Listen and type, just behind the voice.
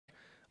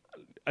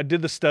I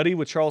did the study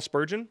with Charles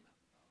Spurgeon.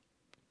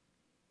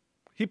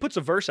 He puts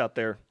a verse out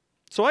there.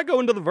 So I go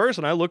into the verse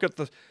and I look at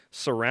the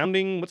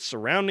what's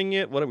surrounding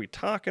it. What are we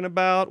talking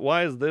about?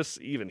 Why is this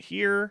even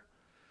here?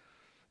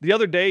 The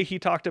other day he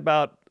talked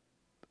about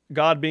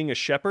God being a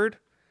shepherd,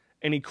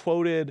 and he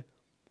quoted,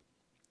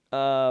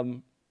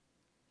 was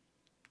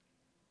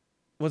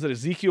it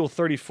Ezekiel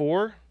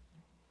 34?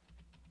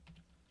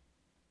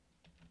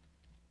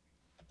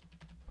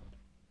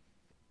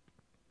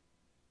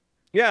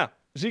 Yeah,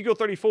 Ezekiel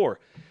 34.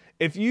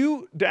 If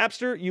you,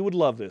 Dapster, you would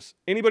love this.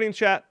 Anybody in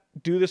chat,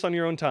 do this on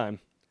your own time.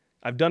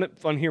 I've done it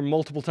on here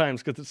multiple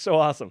times because it's so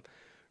awesome.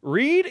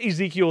 Read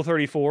Ezekiel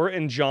 34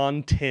 and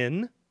John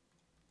 10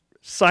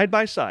 side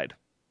by side.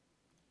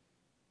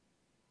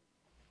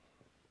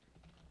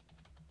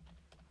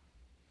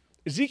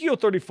 Ezekiel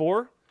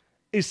 34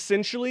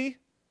 essentially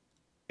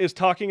is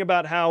talking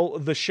about how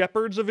the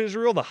shepherds of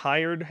Israel, the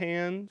hired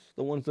hands,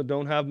 the ones that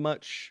don't have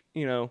much,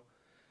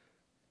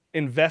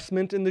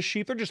 investment in the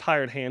sheep, they're just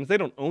hired hands. They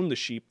don't own the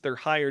sheep. They're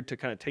hired to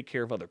kind of take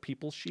care of other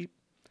people's sheep.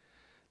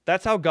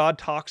 That's how God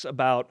talks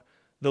about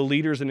the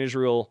leaders in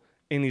Israel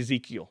in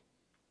Ezekiel.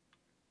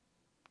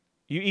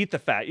 You eat the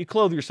fat, you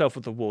clothe yourself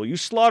with the wool, you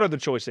slaughter the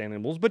choice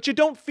animals, but you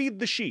don't feed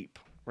the sheep,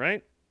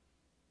 right?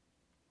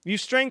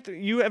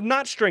 You have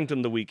not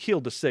strengthened the weak,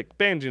 healed the sick,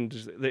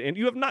 bandaged and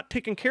you have not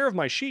taken care of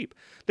my sheep.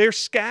 They're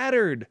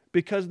scattered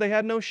because they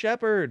had no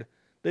shepherd.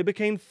 They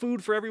became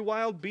food for every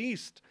wild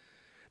beast.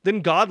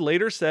 Then God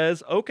later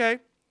says, okay,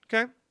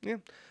 yeah,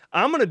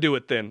 I'm going to do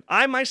it then.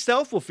 I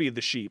myself will feed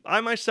the sheep.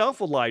 I myself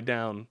will lie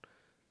down,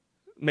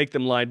 make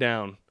them lie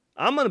down.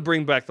 I'm going to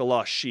bring back the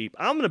lost sheep.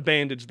 I'm going to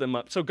bandage them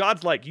up. So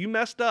God's like, you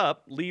messed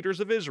up, leaders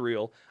of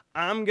Israel.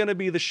 I'm going to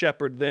be the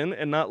shepherd then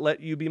and not let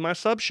you be my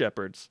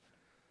sub-shepherds.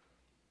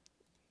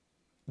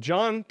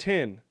 John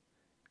 10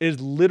 is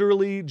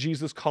literally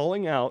Jesus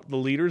calling out the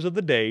leaders of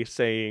the day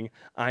saying,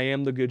 I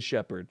am the good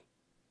shepherd.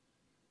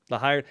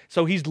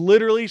 So he's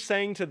literally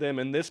saying to them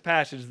in this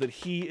passage that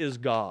he is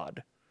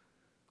God.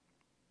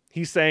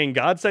 He's saying,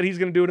 God said he's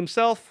going to do it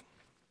himself.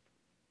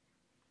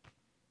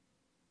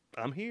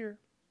 I'm here,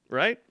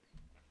 right?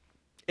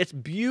 It's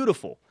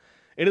beautiful.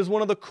 It is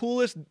one of the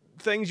coolest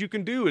things you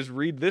can do is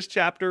read this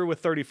chapter with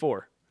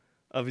 34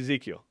 of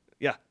Ezekiel.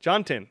 Yeah,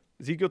 John 10,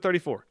 Ezekiel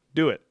 34.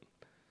 Do it.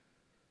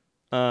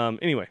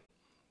 Anyway,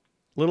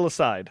 little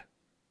aside.